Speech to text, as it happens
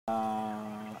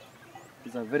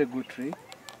is a very good tree,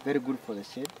 very good for the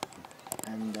shade,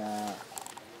 and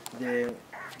the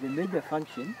major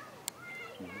function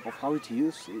of how it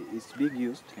is being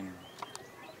used.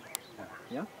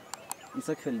 Yeah, it's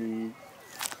actually,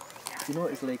 you know,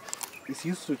 it's like it's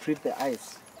used to treat the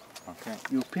eyes. Okay.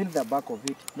 You peel the back of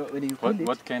it. No, when you peel it.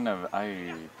 What kind of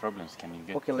eye problems can you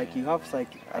get? Okay, like you have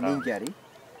like an injury.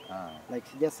 Ah. Like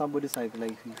just somebody's like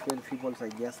you feel people's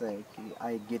like just like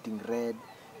eye getting red,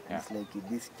 and it's like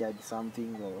discharge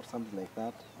something or something like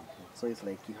that. Okay. So it's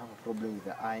like you have a problem with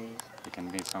the eye. It can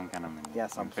be some kind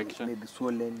of some infection. Maybe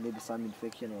swollen, maybe some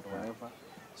infection or whatever.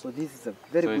 So this is a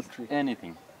very good tree.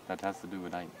 Anything that has to do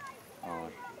with eye,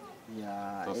 or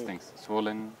those things,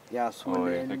 swollen. Yeah,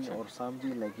 swollen or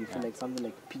something like you feel like something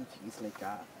like pink. It's like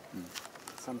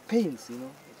some pains, you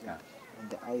know. And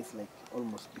the eye is like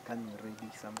almost becoming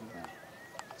reddy, something.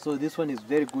 So this one is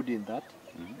very good in that.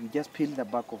 You just peel the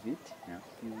back of it.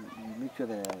 You make sure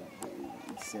that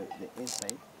it's the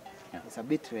inside. It's a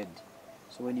bit red.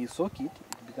 So when you soak it,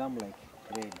 it becomes like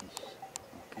reddish.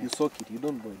 You soak it. You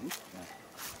don't boil it.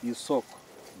 You soak,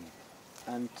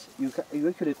 and you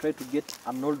actually try to get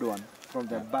an old one from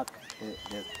the back,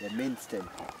 the main stem.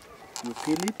 You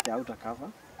peel it, the outer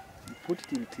cover. You put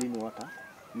it in clean water.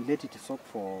 You let it soak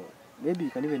for. Maybe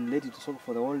you can even let it soak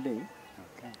for the whole day.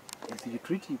 If you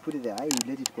treat it, you put it in the eye, you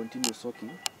let it continue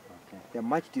soaking. The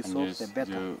much it soaks, the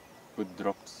better. You put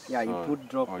drops? Yeah, you put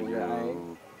drops for the eye.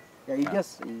 Yeah, you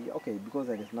just, because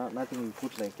there is nothing you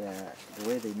put like the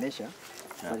way they measure,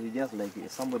 but you just like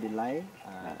somebody lie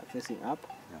facing up,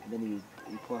 then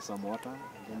you pour some water,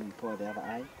 and then you pour the other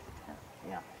eye.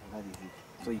 Yeah, that is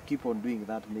it. So you keep on doing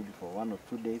that maybe for 1 or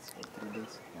 2 days or 3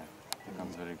 days. Yeah, it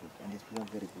becomes very good. And it becomes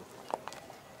very good.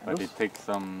 But it takes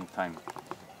some time.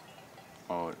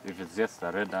 Or if it's just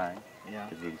a red eye,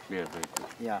 it will clear very quick.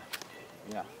 Yeah.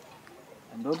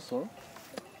 And also,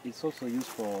 it's also used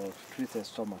for treat the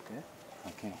stomach.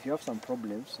 Okay. If you have some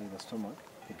problems with the stomach,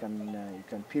 you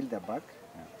can peel the back,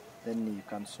 then you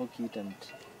can soak it and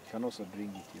you can also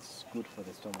drink it. It's good for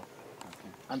the stomach.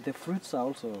 Okay. And the fruits are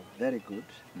also very good.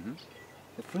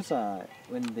 The fruits are,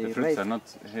 when they ripe... The fruits are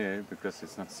not here because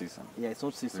it's not season. Yeah, it's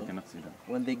not season. We cannot see them.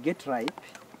 When they get ripe,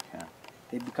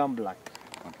 they become black.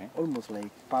 Okay. Almost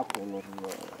like purple or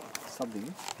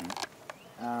something.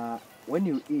 When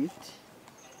you eat,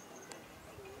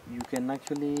 you can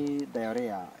actually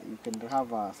diarrhea. You can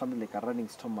have something like a running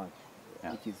stomach,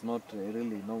 which is not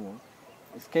really normal.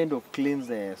 It's kind of cleans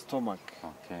the stomach.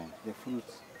 Okay. The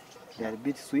fruits, they are a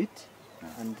bit sweet,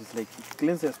 and it's like it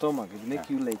cleans the stomach. It makes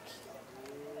you like,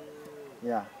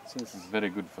 So it's very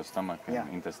good for stomach and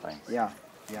intestines.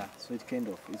 So it kind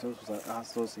of also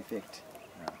has those effects.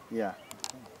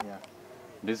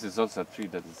 This is also a tree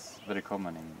that is very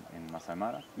common in Maasai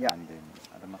Mara and in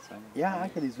other Maasai.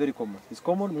 Actually it's very common. It's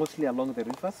common mostly along the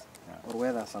rivers or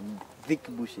where there are some thick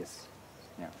bushes.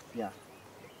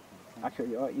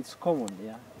 Actually it's common,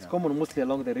 It's common mostly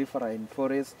along the river in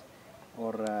forest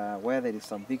or where there is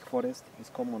some big forest. It's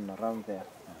common around there.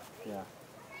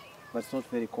 But it's not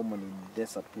very common in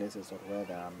desert places or where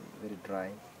they are very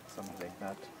dry, something like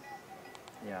that.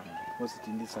 Because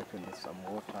in this actually there's some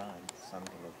water and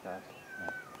something like that.